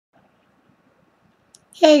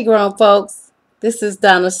Hey, grown folks. This is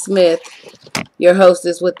Donna Smith, your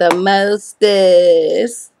hostess with the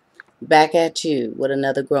mostest. Back at you with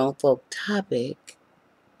another grown folk topic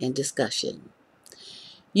and discussion.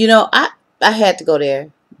 I had to go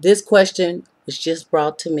there. This question was just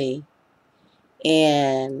brought to me,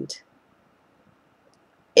 and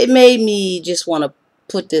it made me just want to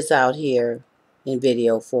put this out here in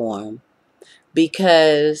video form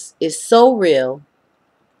because it's so real.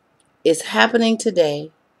 It's happening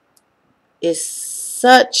today. It's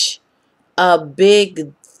such a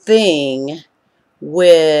big thing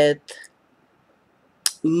with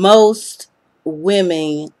most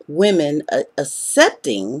women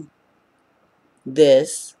accepting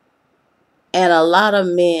this, and a lot of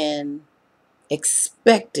men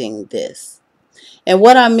expecting this. And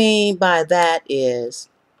what I mean by that is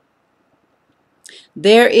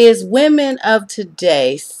there is women of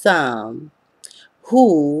today, some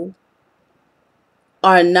who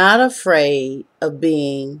are not afraid of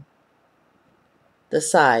being the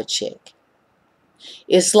side chick.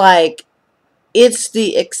 It's like it's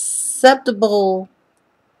the acceptable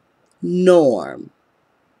norm,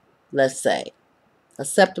 let's say.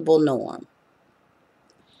 Acceptable norm.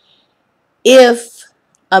 If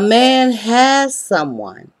a man has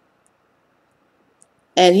someone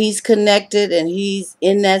and he's connected and he's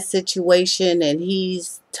in that situation and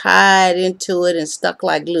he's tied into it and stuck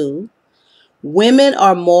like glue, women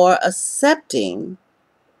are more accepting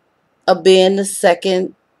of being the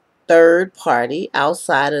second, third party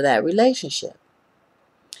outside of that relationship.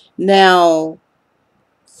 Now,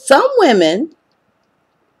 some women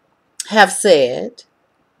have said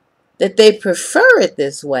that they prefer it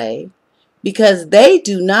this way because they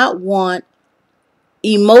do not want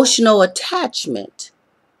emotional attachment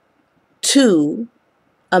to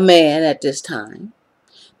a man at this time.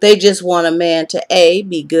 They just want a man to A,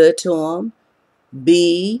 be good to them,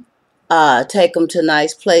 B, take them to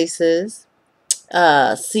nice places,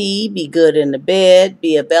 C, be good in the bed,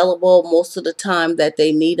 be available most of the time that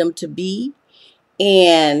they need them to be,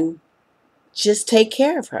 and just take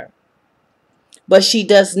care of her. But she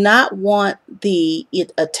does not want the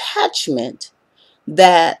attachment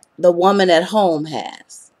that the woman at home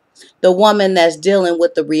has. The woman that's dealing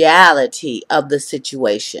with the reality of the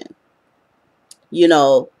situation.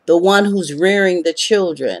 The one who's rearing the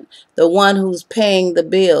children, the one who's paying the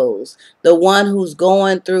bills, the one who's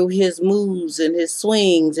going through his moves and his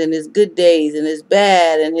swings and his good days and his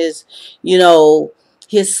bad and his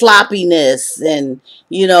sloppiness and,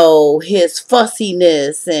 his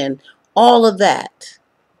fussiness and all of that.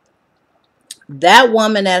 That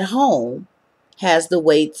woman at home has the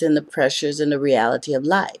weights and the pressures and the reality of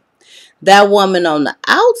life. That woman on the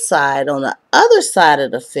outside, on the other side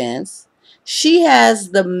of the fence, she has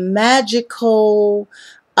the magical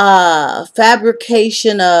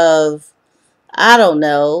fabrication of, I don't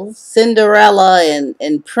know, Cinderella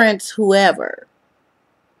and Prince, whoever.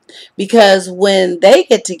 Because when they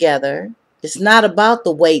get together, it's not about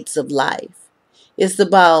the weights of life. It's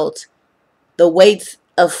about the weights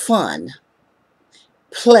of fun,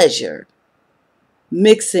 pleasure,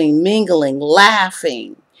 mixing, mingling,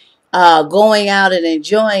 laughing, going out and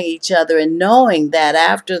enjoying each other and knowing that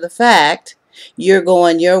after the fact, you're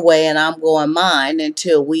going your way and I'm going mine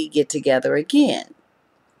until we get together again.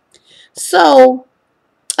 So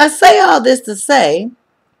I say all this to say,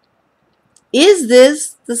 is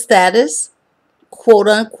this the status, quote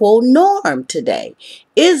unquote, norm today?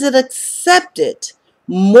 Is it accepted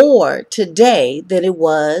more today than it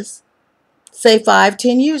was, say, 5,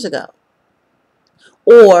 10 years ago?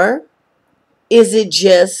 Or is it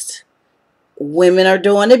just women are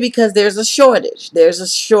doing it because there's a shortage? There's a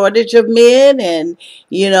shortage of men, and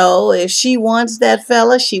if she wants that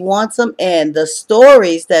fella, she wants him, and the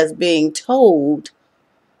stories that's being told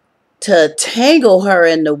to tangle her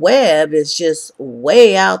in the web is just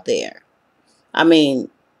way out there. I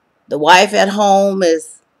mean, the wife at home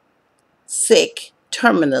is sick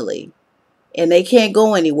terminally, and they can't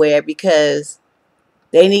go anywhere because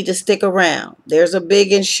they need to stick around. There's a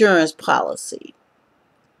big insurance policy.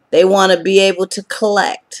 They want to be able to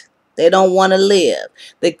collect. They don't want to leave.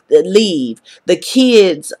 The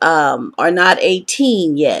kids are not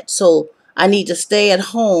 18 yet, so I need to stay at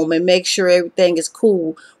home and make sure everything is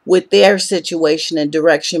cool with their situation and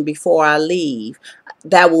direction before I leave.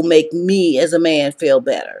 That will make me as a man feel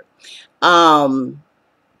better. Um,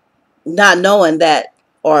 Not knowing that,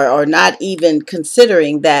 or not even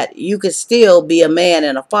considering that you could still be a man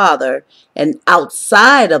and a father and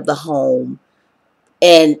outside of the home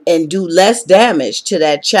and do less damage to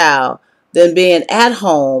that child than being at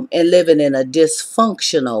home and living in a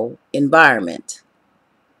dysfunctional environment.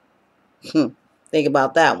 Think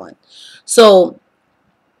about that one. So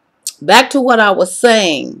back to what I was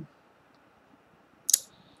saying.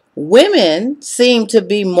 Women seem to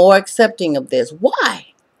be more accepting of this. Why?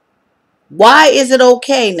 Why is it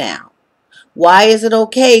okay now? Why is it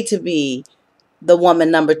okay to be the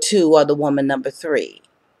woman number 2 or the woman number 3?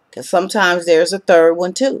 Because sometimes there's a third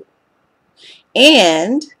one too.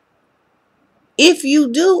 And if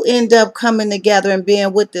you do end up coming together and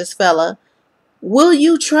being with this fella, will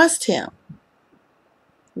you trust him?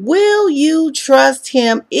 Will you trust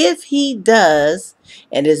him if he does,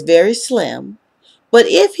 and it's very slim, but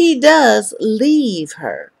if he does leave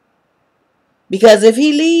her? Because if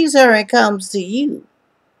he leaves her and comes to you,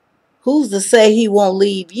 who's to say he won't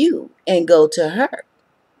leave you and go to her?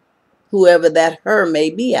 Whoever that her may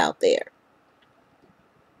be out there.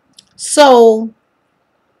 So,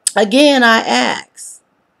 again, I ask,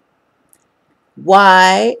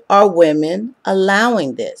 why are women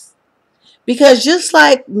allowing this? Because just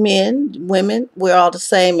like men, women, we're all the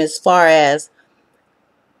same as far as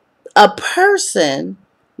a person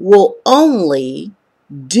will only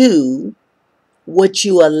do what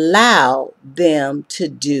you allow them to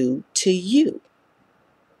do to you.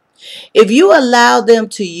 If you allow them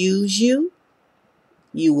to use you,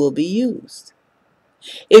 you will be used.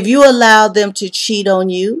 If you allow them to cheat on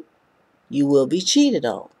you, you will be cheated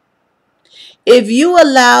on. If you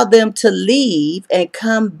allow them to leave and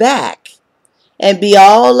come back and be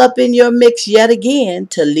all up in your mix yet again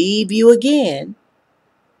to leave you again,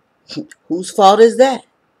 whose fault is that?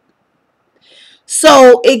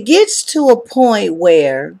 So it gets to a point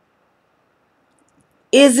where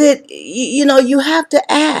you have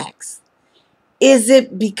to ask, is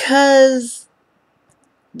it because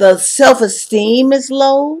the self-esteem is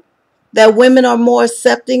low that women are more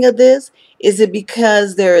accepting of this? Is it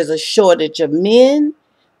because there is a shortage of men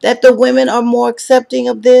that the women are more accepting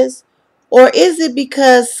of this? Or is it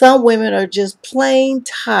because some women are just plain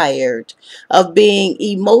tired of being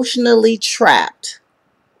emotionally trapped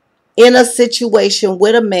in a situation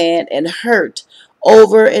with a man and hurt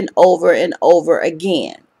over and over and over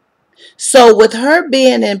again? So with her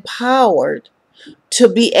being empowered to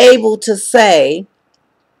be able to say,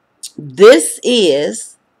 this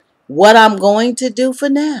is what I'm going to do for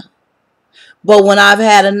now. But when I've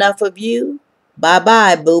had enough of you,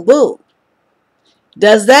 bye-bye, boo-boo.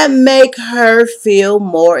 Does that make her feel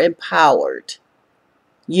more empowered?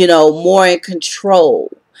 More in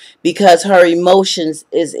control because her emotions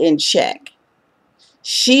is in check.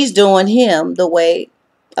 She's doing him the way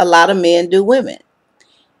a lot of men do women.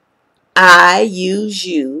 I use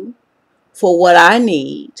you for what I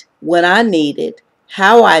need, when I need it,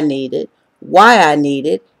 how I need it, why I need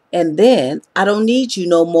it, and then I don't need you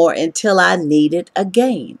no more until I need it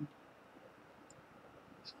again.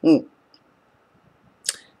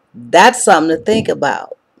 That's something to think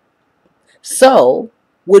about. So,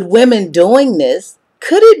 with women doing this,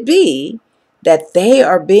 could it be that they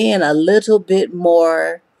are being a little bit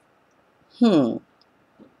more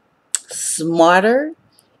smarter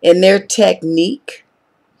in their technique,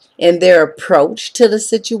 in their approach to the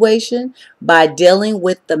situation by dealing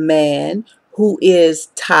with the man who is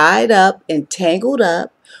tied up and tangled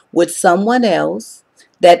up with someone else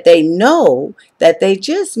that they know that they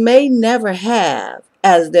just may never have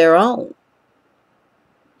as their own?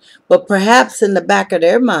 But perhaps in the back of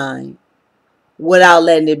their mind, without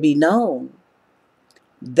letting it be known,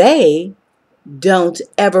 they don't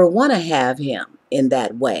ever want to have him in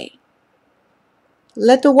that way.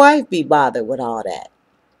 Let the wife be bothered with all that.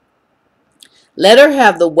 Let her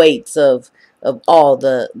have the weights of all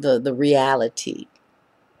the reality.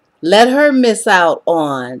 Let her miss out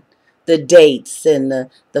on the dates and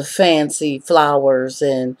the fancy flowers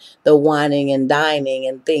and the whining and dining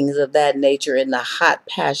and things of that nature and the hot,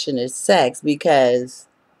 passionate sex because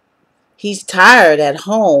he's tired at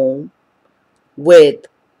home with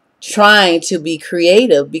trying to be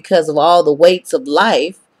creative because of all the weights of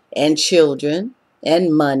life and children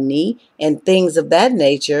and money and things of that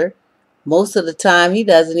nature. Most of the time, he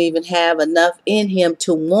doesn't even have enough in him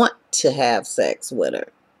to want to have sex with her.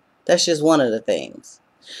 That's just one of the things.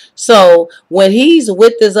 So when he's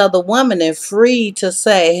with this other woman and free to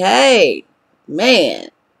say, hey, man,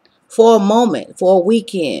 for a moment, for a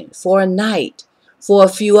weekend, for a night, for a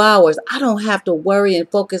few hours, I don't have to worry and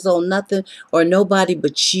focus on nothing or nobody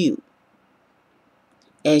but you.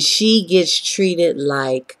 And she gets treated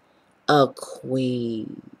like a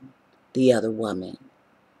queen, the other woman.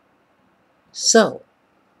 So,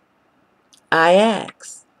 I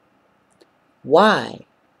ask, why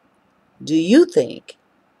do you think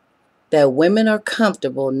that women are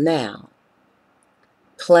comfortable now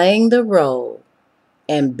playing the role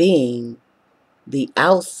and being the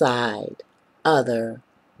outside other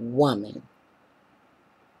woman.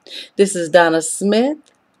 This is Donna Smith,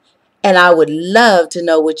 and I would love to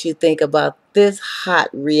know what you think about this hot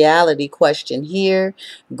reality question here,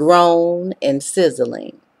 grown and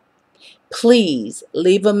sizzling. Please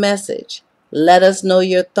leave a message. Let us know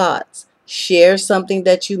your thoughts. Share something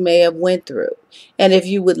that you may have went through. And if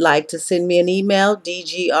you would like to send me an email,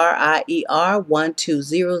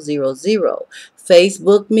 dgrier12000.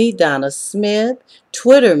 Facebook me, Donna Smith.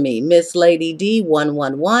 Twitter me, Miss Lady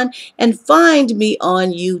D111. And find me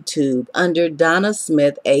on YouTube under Donna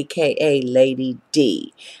Smith, aka Lady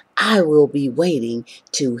D. I will be waiting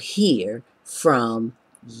to hear from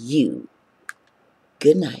you.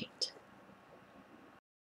 Good night.